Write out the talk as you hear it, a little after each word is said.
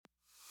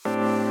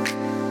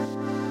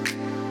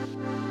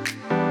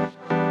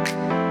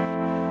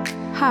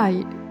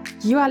Hi,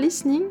 you are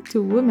listening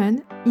to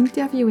Women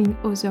Interviewing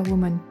Other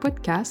Women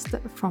podcast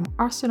from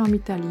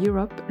ArcelorMittal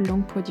Europe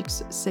Long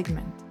Products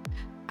segment.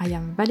 I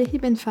am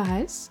Valérie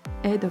Benfares,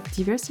 Head of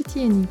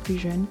Diversity and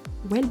Inclusion,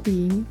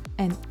 Wellbeing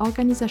and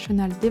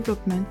Organizational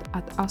Development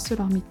at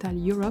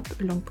ArcelorMittal Europe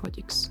Long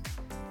Products.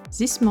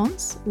 This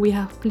month, we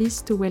are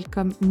pleased to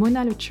welcome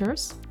Mona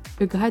Leuchters,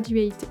 a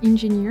graduate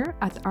engineer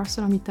at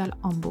ArcelorMittal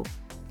Hamburg.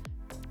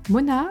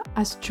 Mona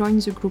has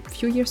joined the group a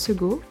few years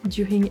ago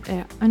during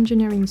her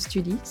engineering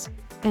studies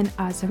and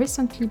has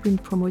recently been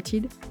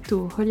promoted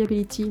to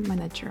reliability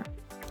manager.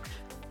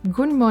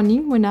 Good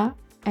morning, Mona,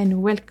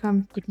 and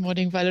welcome. Good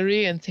morning,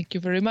 Valerie, and thank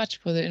you very much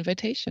for the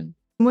invitation.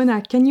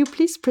 Mona, can you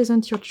please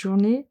present your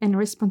journey and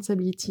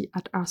responsibility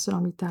at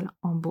ArcelorMittal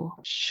Hamburg?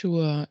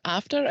 Sure.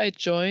 After I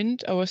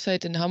joined our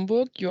site in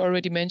Hamburg, you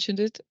already mentioned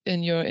it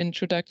in your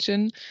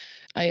introduction,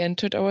 I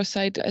entered our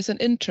site as an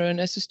intern,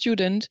 as a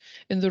student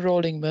in the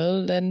rolling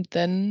mill, and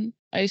then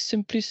I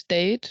simply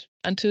stayed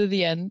until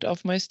the end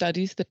of my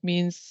studies. That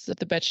means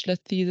the bachelor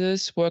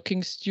thesis,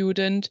 working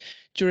student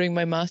during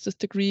my master's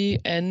degree,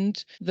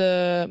 and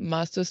the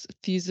master's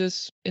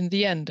thesis in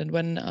the end. And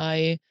when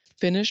I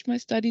finished my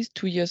studies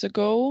 2 years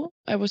ago,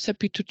 I was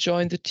happy to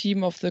join the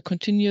team of the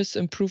continuous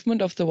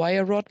improvement of the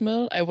wire rod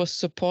mill. I was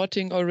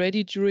supporting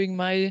already during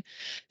my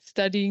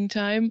studying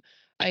time.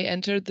 I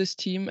entered this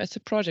team as a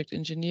project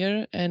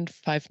engineer, and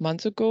 5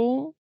 months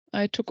ago,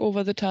 I took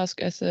over the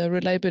task as a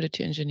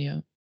reliability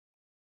engineer.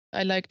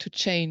 I like to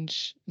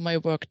change my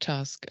work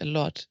task a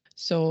lot.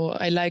 So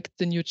I like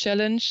the new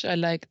challenge, I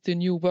like the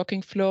new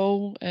working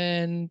flow,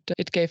 and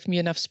it gave me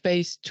enough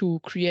space to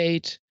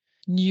create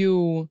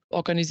new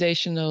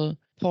organizational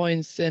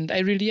points, and I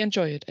really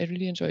enjoyed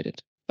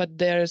it. But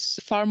there's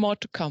far more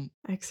to come.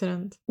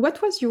 Excellent.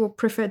 What was your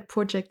preferred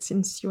project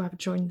since you have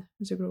joined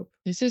the group?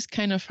 This is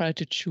kind of hard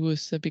to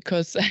choose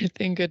because I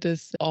think it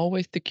is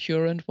always the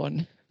current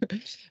one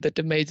that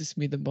amazes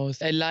me the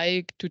most. I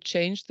like to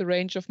change the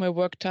range of my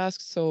work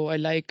tasks. So I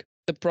like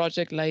the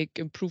project like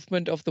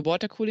improvement of the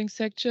water cooling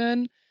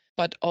section,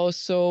 but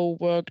also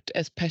worked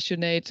as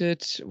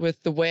passionated with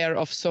the wear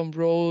of some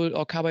roll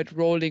or carbide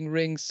rolling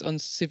rings on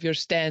severe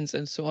stands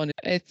and so on.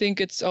 I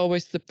think it's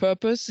always the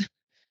purpose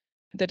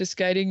that is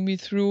guiding me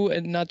through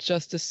and not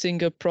just a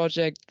single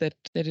project that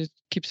it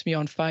keeps me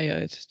on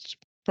fire.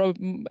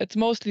 It's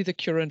mostly the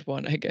current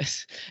one, I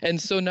guess.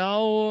 And so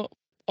now,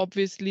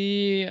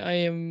 obviously, I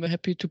am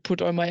happy to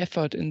put all my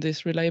effort in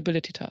this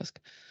reliability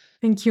task.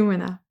 Thank you,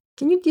 Mona.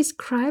 Can you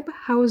describe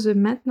how the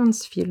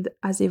maintenance field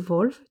has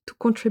evolved to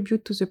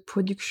contribute to the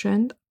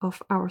production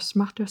of our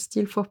smarter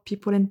steel for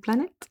people and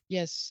planet?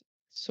 Yes.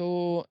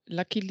 So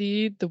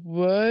luckily, the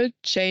world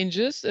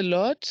changes a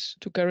lot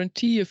to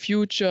guarantee a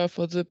future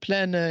for the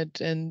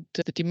planet and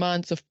the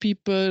demands of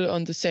people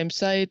on the same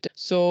side.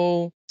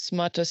 So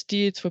smarter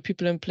steels for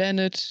people and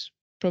planet,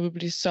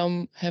 probably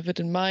some have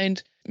it in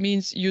mind,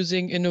 means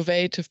using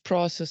innovative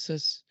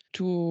processes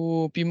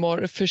to be more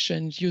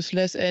efficient, use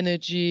less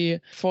energy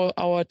for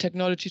our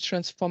technology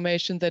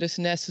transformation that is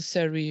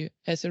necessary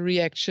as a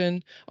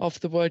reaction of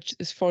the world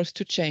is forced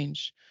to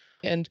change.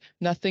 And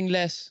nothing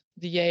less.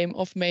 The aim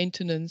of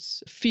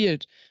maintenance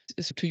field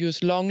is to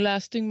use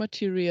long-lasting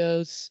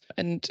materials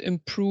and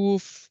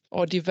improve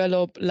or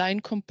develop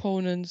line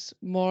components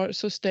more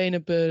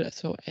sustainable,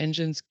 so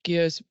engines,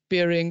 gears,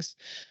 bearings,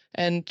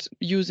 and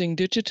using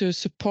digital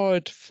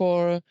support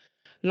for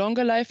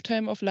longer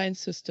lifetime of line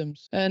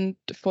systems and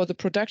for the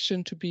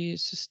production to be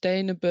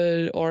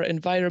sustainable or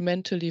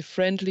environmentally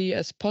friendly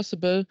as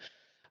possible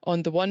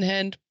on the one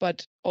hand,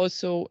 but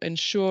also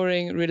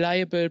ensuring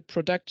reliable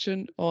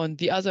production on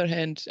the other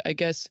hand. I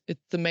guess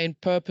it's the main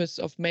purpose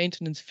of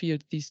maintenance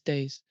field these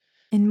days.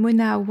 And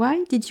Mona,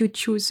 why did you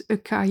choose a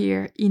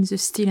career in the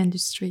steel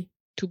industry?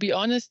 To be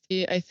honest,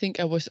 I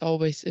think I was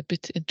always a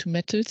bit into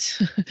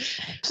metals.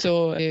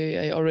 So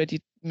I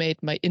already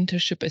made my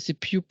internship as a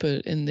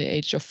pupil in the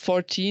age of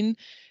 14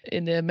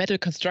 in a metal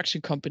construction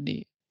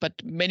company. But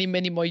many,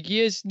 many more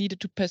years needed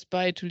to pass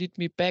by to lead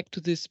me back to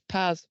this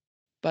path.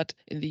 But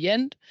in the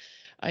end,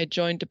 I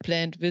joined a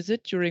planned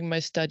visit during my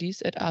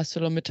studies at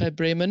ArcelorMittal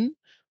Bremen,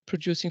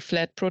 producing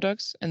flat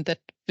products. And that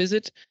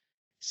visit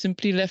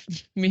simply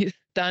left me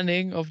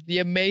stunning of the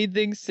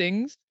amazing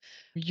things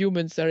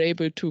humans are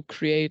able to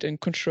create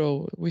and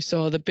control. We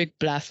saw the big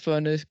blast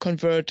furnace,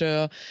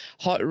 converter,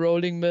 hot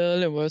rolling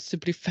mill, and was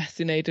simply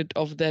fascinated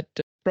of that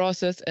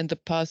process and the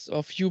path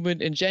of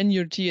human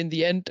ingenuity. In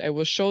the end, I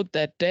was showed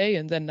that day,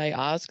 and then I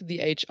asked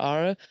the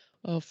HR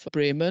of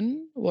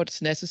Bremen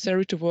what's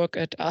necessary to work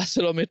at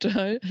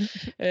ArcelorMittal.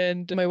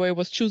 And my way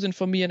was chosen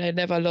for me, and I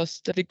never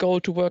lost the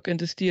goal to work in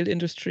the steel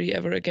industry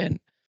ever again.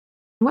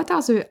 What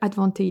are the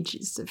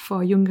advantages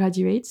for young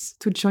graduates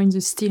to join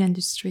the steel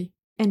industry,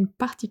 and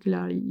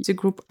particularly the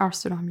group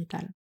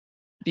ArcelorMittal?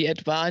 The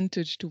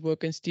advantage to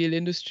work in steel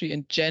industry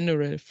in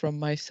general, from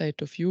my side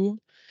of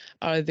view,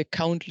 are the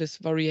countless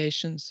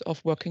variations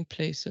of working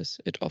places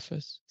it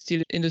offers.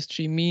 Steel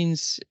industry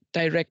means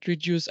direct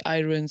reduced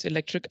irons,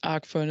 electric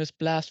arc furnace,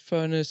 blast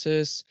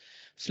furnaces,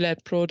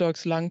 flat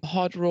products, long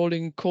hot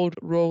rolling, cold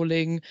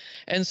rolling,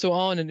 and so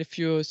on. And if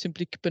you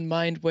simply keep in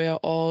mind where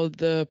all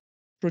the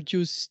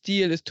produced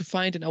steel is to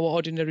find in our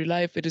ordinary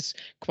life, it is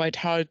quite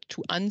hard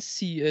to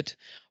unsee it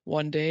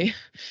one day.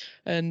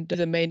 And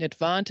the main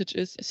advantage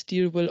is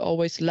steel will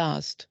always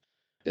last.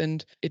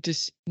 And it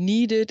is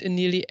needed in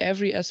nearly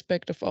every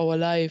aspect of our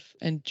life.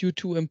 And due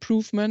to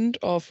improvement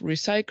of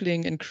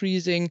recycling,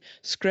 increasing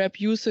scrap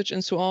usage,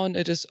 and so on,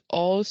 it is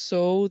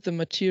also the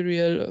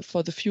material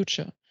for the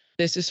future.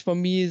 This is for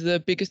me the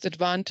biggest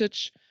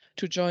advantage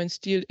to join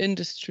steel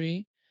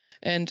industry.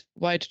 And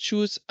why to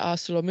choose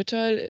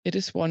ArcelorMittal? It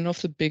is one of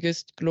the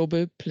biggest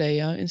global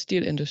player in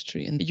steel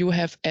industry. And you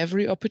have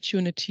every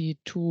opportunity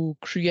to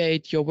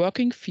create your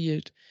working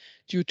field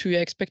due to your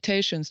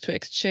expectations, to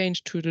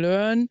exchange, to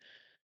learn,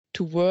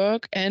 to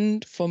work.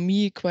 And for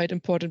me, quite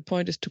important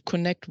point is to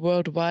connect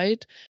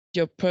worldwide.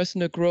 Your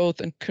personal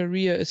growth and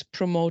career is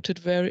promoted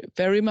very,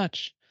 very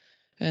much.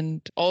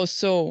 And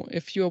also,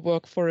 if you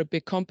work for a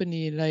big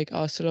company like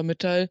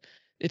ArcelorMittal,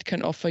 it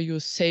can offer you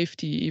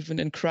safety even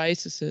in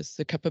crises,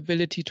 the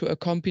capability to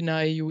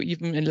accompany you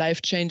even in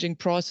life-changing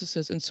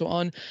processes and so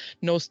on.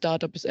 No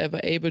startup is ever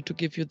able to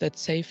give you that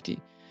safety.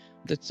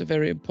 That's a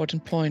very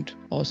important point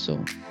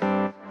also.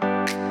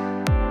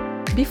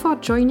 Before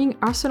joining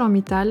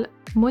ArcelorMittal,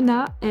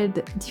 Mona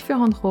held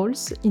different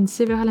roles in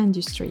several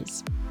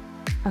industries.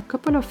 A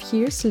couple of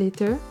years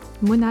later,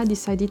 Mona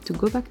decided to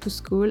go back to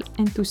school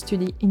and to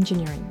study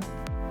engineering.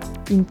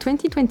 In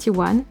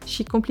 2021,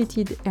 she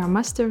completed her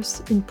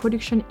master's in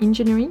production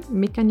engineering,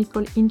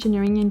 mechanical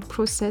engineering and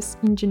process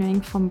engineering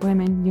from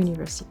Bremen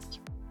University.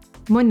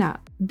 Mona,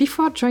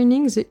 before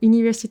joining the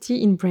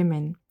university in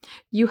Bremen,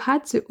 you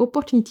had the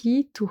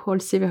opportunity to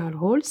hold several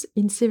roles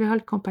in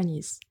several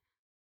companies.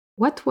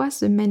 What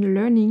was the main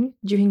learning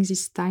during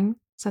this time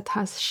that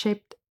has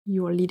shaped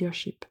your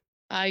leadership?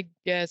 I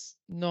guess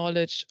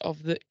knowledge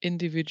of the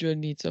individual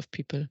needs of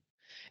people.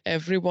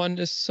 Everyone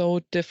is so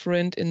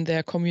different in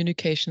their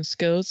communication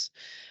skills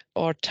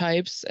or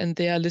types, and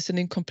they are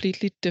listening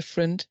completely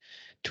different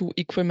to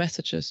equal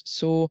messages.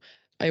 So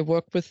I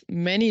work with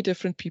many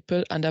different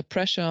people under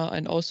pressure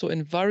and also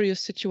in various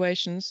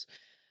situations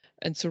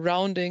and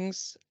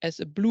surroundings as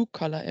a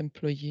blue-collar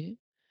employee.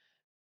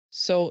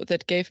 So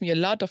that gave me a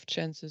lot of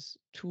chances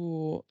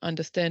to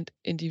understand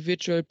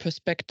individual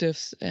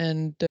perspectives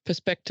and the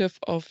perspective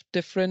of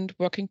different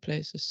working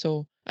places.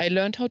 So I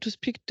learned how to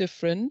speak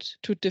different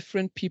to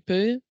different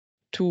people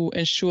to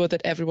ensure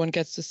that everyone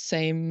gets the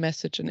same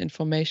message and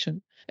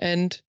information.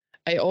 And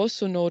I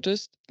also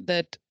noticed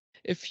that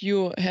if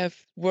you have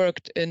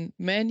worked in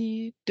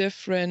many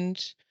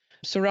different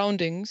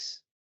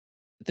surroundings,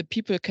 the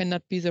people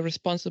cannot be the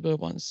responsible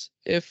ones.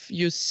 If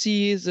you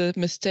see the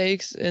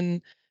mistakes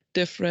in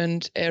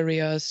different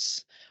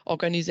areas,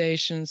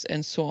 organizations,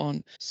 and so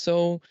on.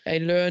 So I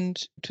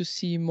learned to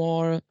see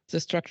more the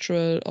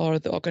structural or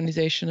the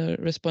organizational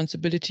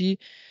responsibility,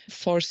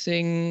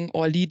 forcing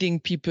or leading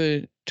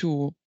people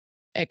to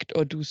act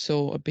or do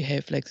so or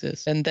behave like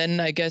this. And then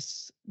I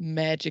guess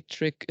magic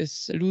trick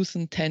is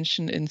loosen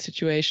tension in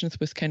situations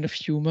with kind of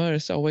humor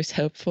is always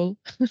helpful.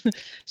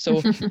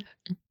 So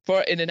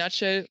in a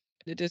nutshell,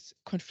 it is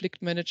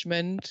conflict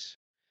management,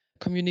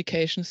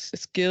 communication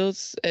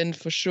skills, and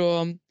for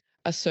sure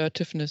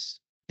assertiveness.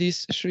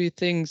 These three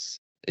things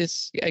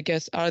I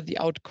guess, are the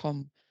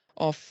outcome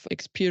of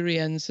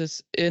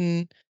experiences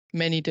in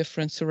many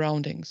different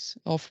surroundings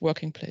of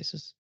working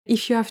places.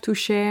 If you have to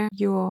share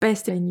your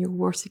best and your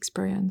worst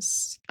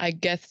experience. I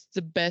guess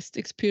the best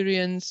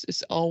experience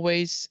is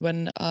always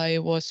when I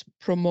was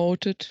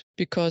promoted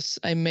because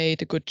I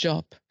made a good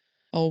job.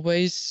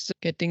 Always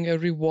getting a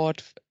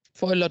reward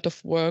for a lot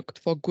of work,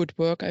 for good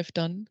work I've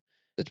done.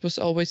 It was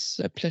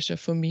always a pleasure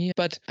for me.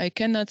 But I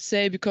cannot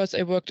say because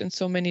I worked in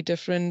so many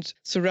different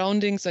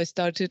surroundings. I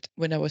started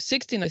when I was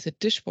 16 as a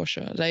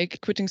dishwasher, like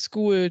quitting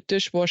school,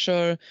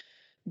 dishwasher.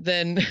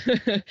 Then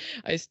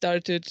I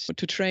started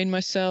to train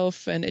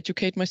myself and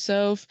educate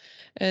myself.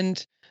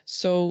 And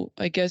so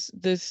I guess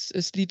this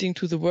is leading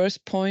to the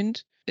worst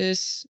point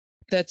is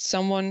that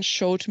someone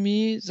showed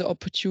me the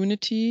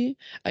opportunity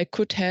I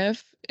could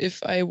have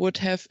if I would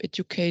have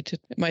educated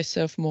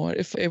myself more,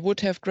 if I would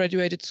have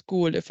graduated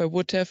school, if I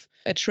would have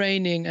a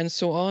training and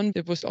so on.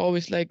 It was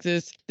always like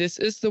this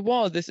is the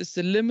wall, this is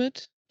the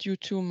limit due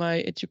to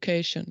my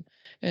education.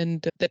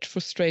 And that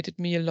frustrated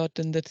me a lot,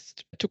 and that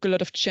took a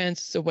lot of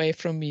chances away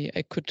from me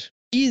I could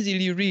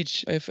easily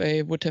reach if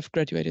I would have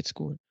graduated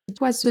school. It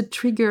was the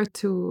trigger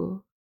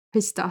to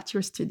restart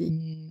your study.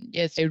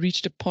 Yes, I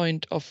reached a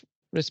point of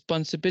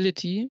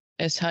responsibility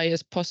as high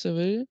as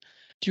possible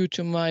due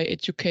to my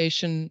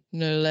educational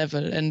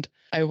level, and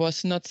I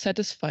was not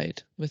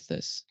satisfied with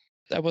this.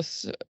 I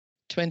was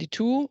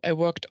 22. I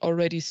worked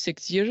already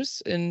 6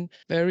 years in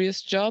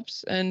various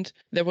jobs, and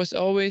there was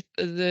always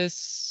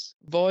this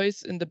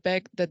voice in the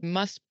back that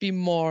must be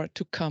more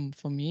to come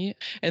for me,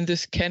 and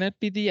this cannot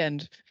be the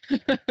end.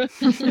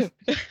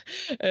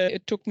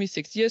 It took me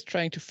 6 years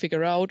trying to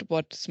figure out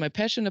what's my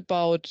passion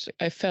about.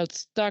 I felt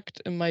stuck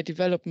in my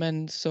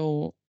development,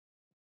 so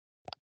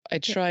I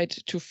tried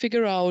to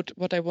figure out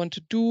what I want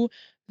to do.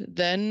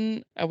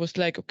 Then I was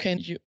like, okay,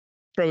 you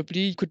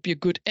probably could be a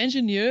good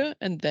engineer.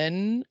 And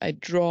then I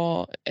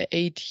draw an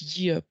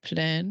 8-year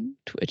plan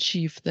to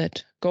achieve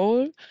that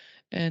goal.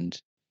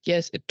 And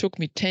yes, it took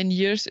me 10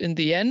 years in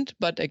the end,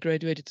 but I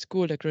graduated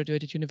school, I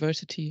graduated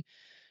university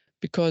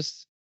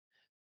because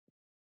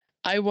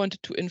I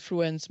wanted to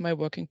influence my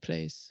working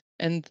place.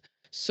 And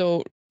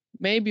so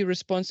maybe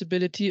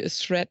responsibility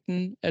is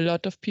threaten a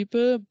lot of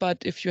people, but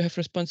if you have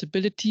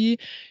responsibility,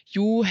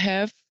 you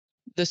have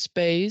the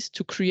space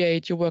to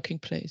create your working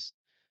place.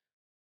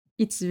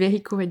 It's very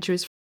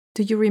courageous.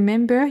 Do you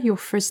remember your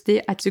first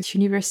day at the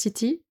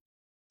university?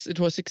 It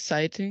was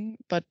exciting,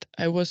 but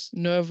I was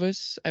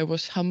nervous. I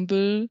was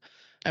humble.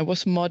 I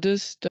was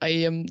modest. I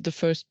am the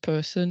first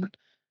person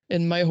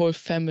in my whole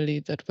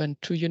family that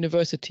went to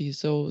university.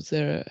 So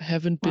there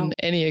haven't been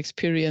any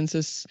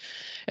experiences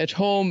at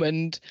home.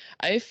 And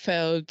I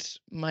felt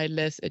my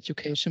less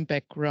education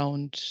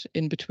background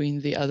in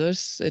between the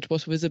others. It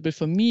was visible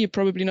for me,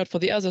 probably not for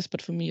the others,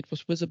 but for me it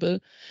was visible.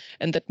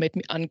 And that made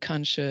me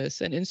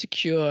unconscious and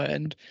insecure.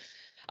 And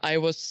I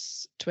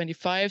was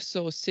 25,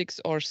 so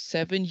 6 or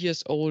 7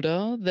 years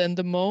older than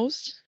the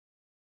most.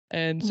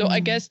 And so I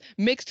guess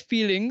mixed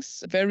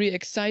feelings, very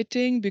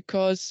exciting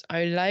because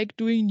I like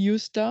doing new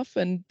stuff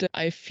and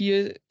I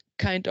feel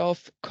kind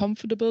of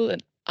comfortable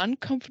in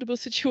uncomfortable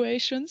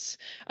situations,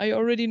 I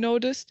already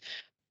noticed.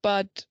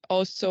 But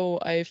also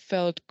I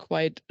felt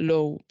quite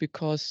low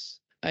because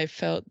I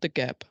felt the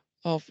gap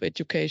of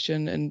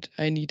education and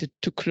I needed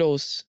to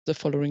close the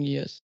following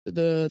years.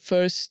 The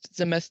first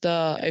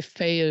semester, I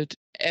failed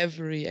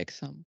every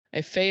exam.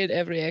 I failed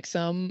every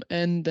exam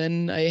and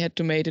then I had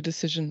to make a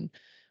decision.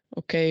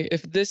 Okay,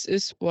 if this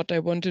is what I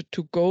wanted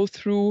to go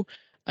through,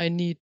 I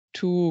need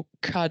to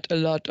cut a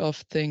lot of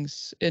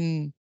things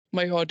in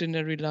my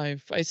ordinary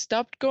life. I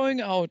stopped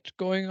going out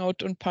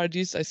on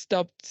parties. I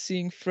stopped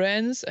seeing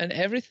friends and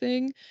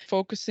everything,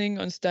 focusing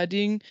on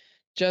studying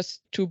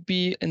just to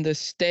be in the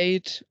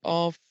state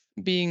of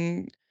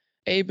being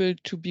able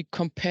to be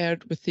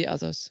compared with the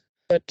others.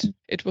 But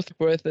it was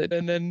worth it.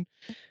 And then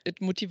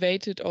it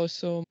motivated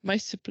also my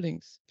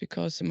siblings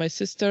because my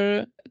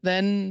sister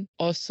then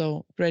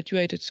also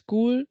graduated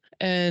school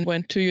and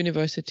went to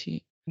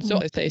university. So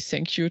I say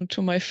thank you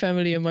to my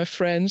family and my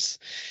friends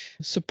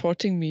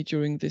supporting me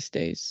during these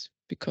days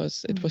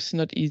because it was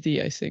not easy,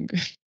 I think.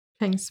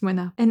 Thanks,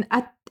 Mona. And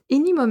at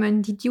any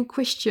moment, did you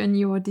question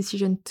your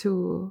decision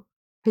to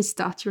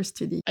restart your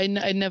study? I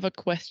never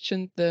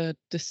questioned the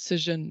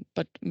decision,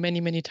 but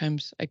many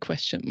times I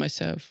questioned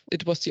myself.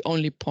 It was the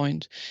only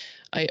point.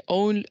 I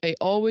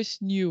always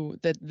knew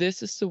that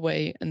this is the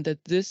way and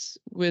that this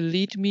will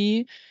lead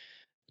me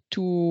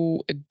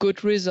to a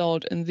good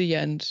result in the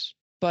end.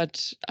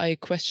 But I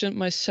questioned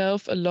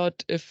myself a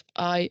lot if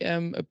I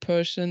am a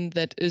person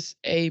that is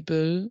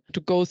able to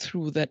go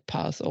through that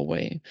path or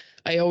way.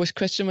 I always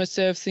question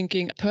myself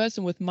thinking a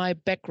person with my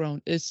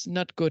background is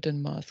not good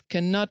in math,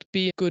 cannot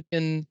be good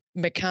in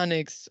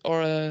mechanics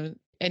or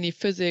any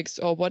physics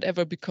or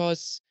whatever,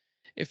 because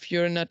if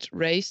you're not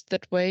raised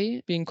that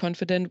way, being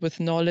confident with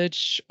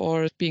knowledge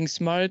or being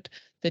smart,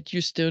 that you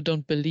still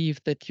don't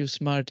believe that you're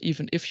smart,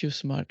 even if you're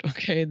smart.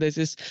 Okay, this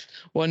is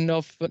one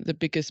of the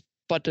biggest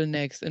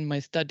bottlenecks in my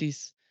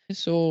studies.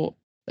 So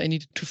I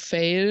needed to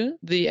fail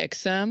the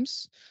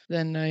exams.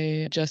 Then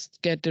I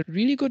just get a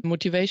really good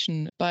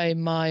motivation by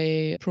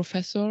my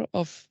professor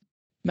of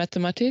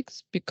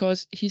mathematics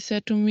because he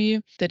said to me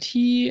that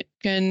he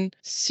can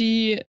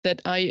see that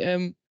I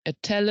am a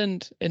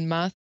talent in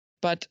math,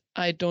 but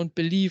I don't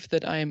believe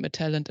that I am a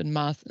talent in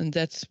math. And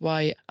that's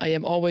why I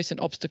am always an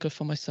obstacle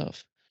for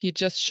myself. He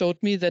just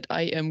showed me that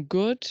I am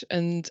good.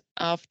 And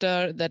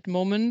after that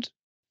moment,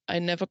 I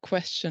never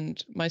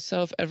questioned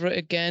myself ever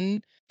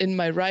again in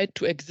my right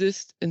to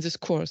exist in this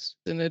course.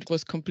 And it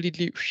was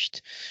completely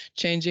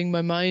changing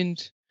my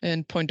mind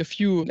and point of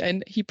view.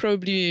 And he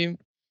probably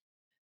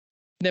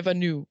never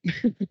knew.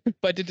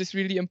 But it is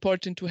really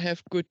important to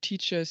have good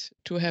teachers,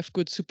 to have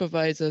good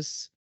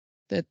supervisors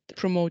that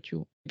promote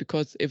you.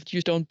 Because if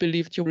you don't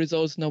believe your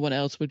results, no one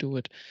else will do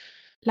it.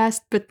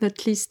 Last but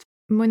not least,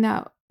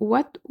 Mona,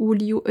 what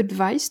would you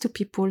advise to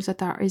people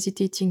that are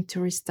hesitating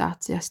to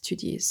restart their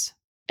studies?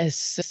 As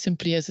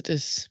simply as it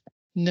is,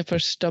 never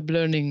stop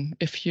learning.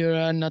 If you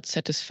are not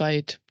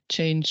satisfied,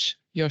 change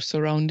your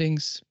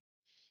surroundings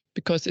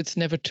because it's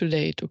never too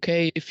late.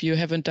 Okay, if you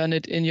haven't done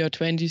it in your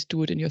 20s,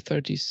 do it in your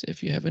 30s.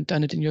 If you haven't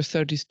done it in your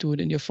 30s, do it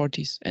in your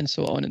 40s, and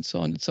so on and so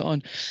on and so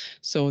on.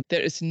 So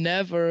there is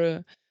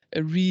never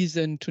a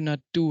reason to not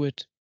do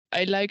it.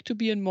 I like to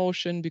be in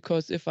motion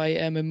because if I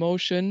am in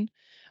motion,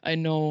 I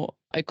know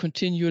I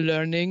continue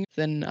learning,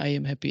 then I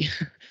am happy.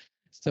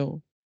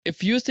 So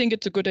if you think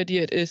it's a good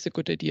idea, it is a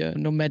good idea,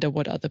 no matter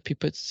what other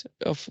people's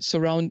of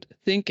surround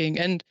thinking.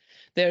 And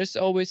there's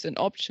always an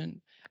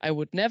option. I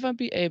would never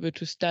be able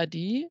to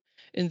study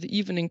in the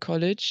evening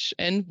college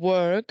and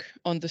work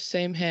on the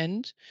same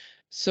hand.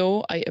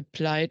 So I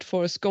applied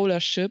for a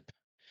scholarship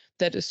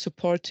that is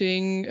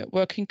supporting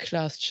working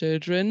class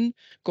children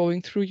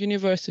going through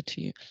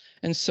university.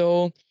 And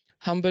so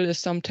humble is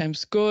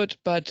sometimes good,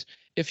 but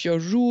if your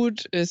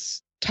route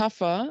is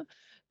tougher,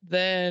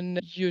 then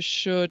you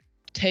should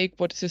take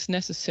what is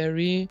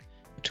necessary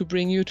to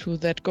bring you to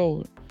that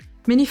goal.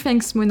 Many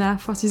thanks, Mona,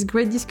 for this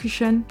great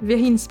discussion.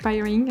 Very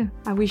inspiring.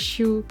 I wish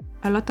you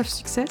a lot of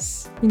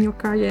success in your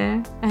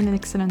career and an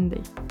excellent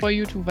day. For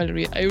you too,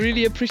 Valerie. I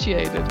really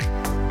appreciate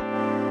it.